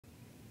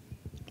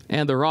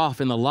And they're off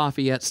in the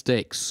Lafayette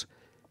Stakes.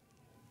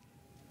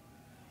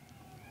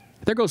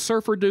 There goes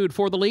Surfer Dude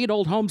for the lead.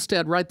 Old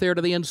Homestead right there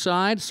to the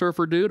inside.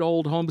 Surfer Dude,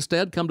 Old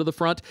Homestead come to the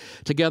front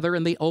together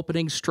in the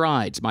opening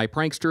strides. My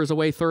Prankster is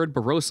away third.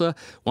 Barossa,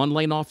 1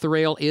 lane off the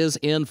rail, is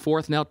in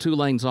fourth. Now 2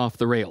 lanes off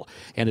the rail.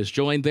 And is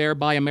joined there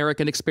by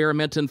American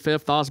Experiment in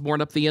fifth.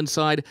 Osborne up the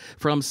inside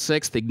from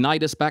sixth.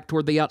 Ignitus back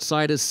toward the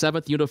outside is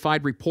seventh.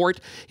 Unified Report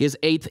is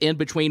eighth. In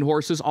between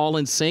horses, all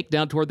in sync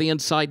down toward the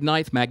inside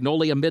ninth.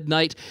 Magnolia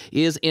Midnight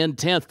is in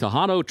 10th.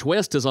 Kahano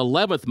Twist is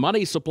 11th.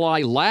 Money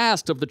Supply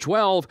last of the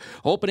 12.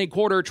 Opening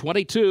quarter,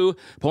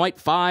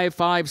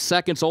 22.55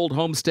 seconds. Old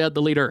Homestead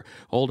the leader.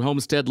 Old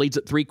Homestead leads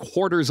at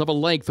 3/4 of a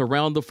length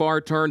around the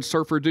far turn.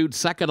 Surfer Dude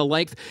second a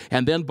length,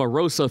 and then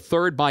Barossa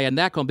third by a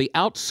neck on the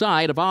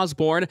outside of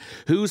Osborne,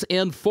 who's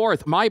in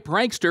fourth. My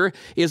Prankster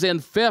is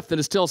in fifth and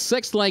is still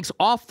 6 lengths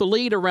off the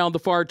lead around the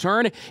far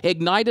turn.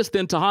 Ignitus,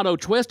 then Kahano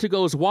Twist, who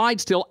goes wide,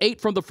 still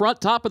 8 from the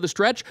front, top of the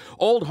stretch.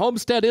 Old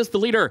Homestead is the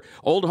leader.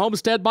 Old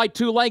Homestead by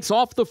 2 lengths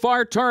off the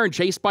far turn,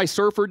 chased by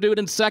Surfer Dude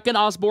in second,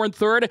 Osborne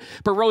third,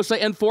 Barossa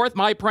in fourth.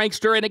 My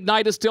Prankster and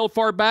Ignitus still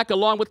far back,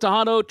 along with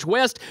Kahano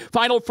Twist.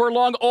 Final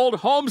furlong, Old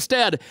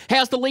Homestead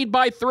has the lead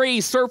by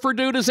 3. Surfer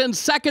Dude is in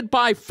second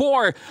by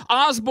 4.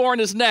 Osborne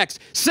is next.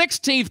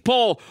 16th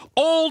pole,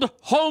 Old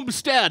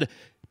Homestead.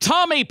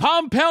 Tommy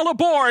Pompel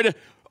aboard.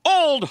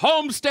 Old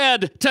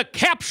Homestead to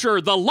capture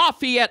the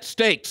Lafayette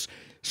Stakes.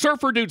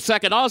 Surfer Dude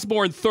second,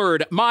 Osborne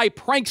third. My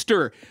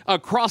Prankster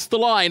across the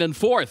line in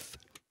fourth.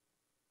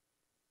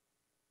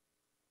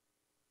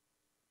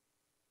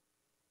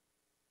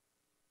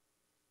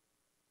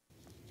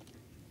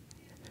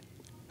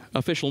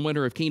 Official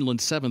winner of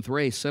Keeneland's 7th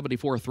race,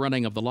 74th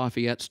running of the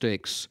Lafayette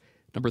Stakes.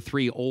 Number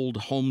 3, Old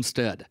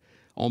Homestead,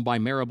 owned by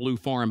Marablu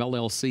Farm,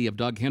 LLC of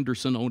Doug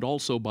Henderson, owned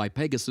also by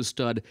Pegasus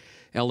Stud,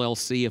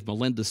 LLC of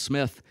Melinda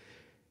Smith,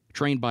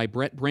 trained by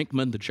Brett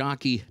Brinkman, the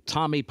jockey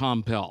Tommy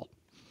Pompel.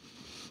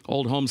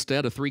 Old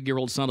Homestead, a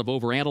 3-year-old son of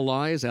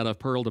Overanalyze out of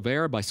Pearl de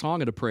Verre by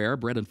Song and a Prayer,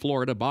 bred in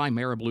Florida by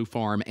Marablu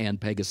Farm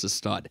and Pegasus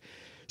Stud.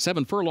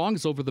 7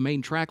 furlongs over the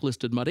main track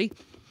listed muddy.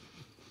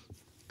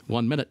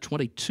 1 minute,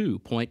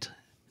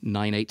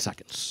 22.98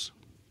 seconds.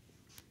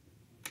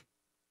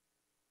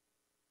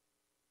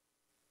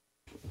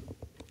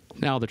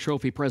 Now the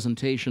trophy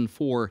presentation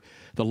for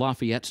the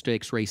Lafayette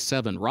Stakes Race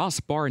 7. Ross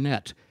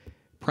Barnett,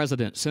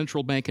 President,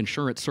 Central Bank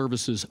Insurance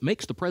Services,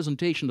 makes the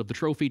presentation of the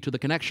trophy to the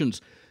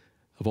connections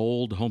of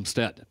Old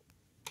Homestead.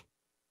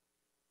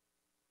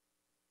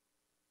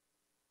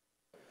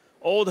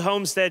 Old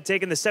Homestead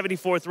taking the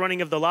 74th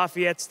running of the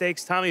Lafayette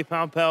Stakes. Tommy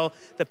Pompel,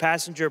 the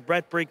passenger,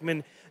 Brett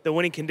Brinkman, the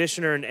winning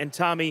conditioner. And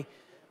Tommy,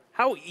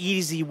 how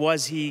easy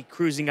was he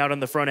cruising out on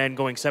the front end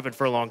going 7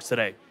 furlongs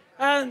today?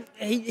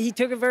 He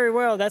took it very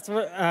well. That's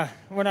what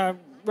when I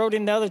rode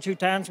him the other 2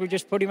 times, we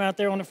just put him out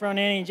there on the front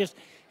end.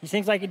 He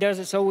seems like he does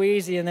it so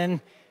easy, and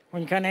then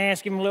when you kind of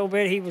ask him a little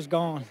bit, he was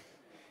gone.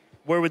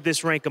 Where would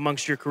this rank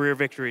amongst your career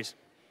victories?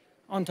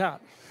 On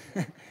top.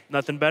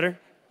 Nothing better?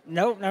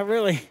 Nope, not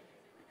really.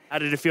 How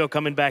did it feel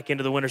coming back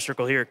into the winner's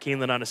circle here at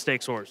Keeneland on a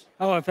stakes horse?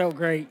 Oh, it felt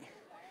great.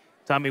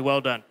 Tommy, well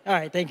done. All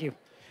right, thank you.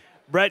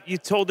 Brett, you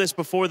told us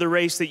before the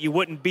race that you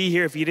wouldn't be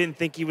here if you didn't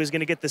think he was going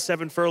to get the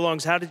 7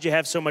 furlongs. How did you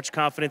have so much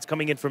confidence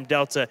coming in from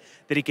Delta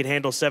that he could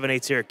handle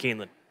 7/8 here at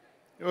Keeneland?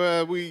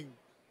 Well, we,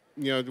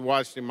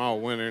 watched him all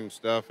winter and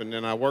stuff, and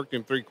then I worked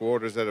him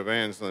 3/4 at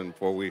Evangeline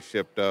before we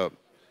shipped up,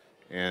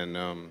 and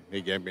he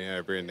gave me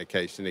every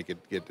indication he could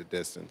get the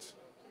distance.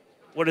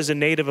 What does a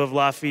native of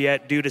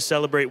Lafayette do to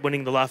celebrate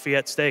winning the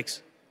Lafayette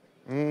Stakes?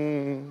 I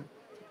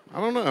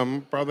don't know.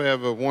 I'm probably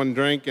have one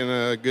drink and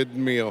a good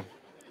meal.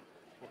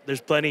 There's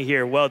plenty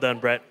here. Well done,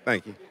 Brett.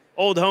 Thank you.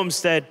 Old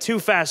Homestead, too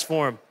fast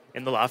for him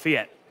in the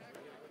Lafayette.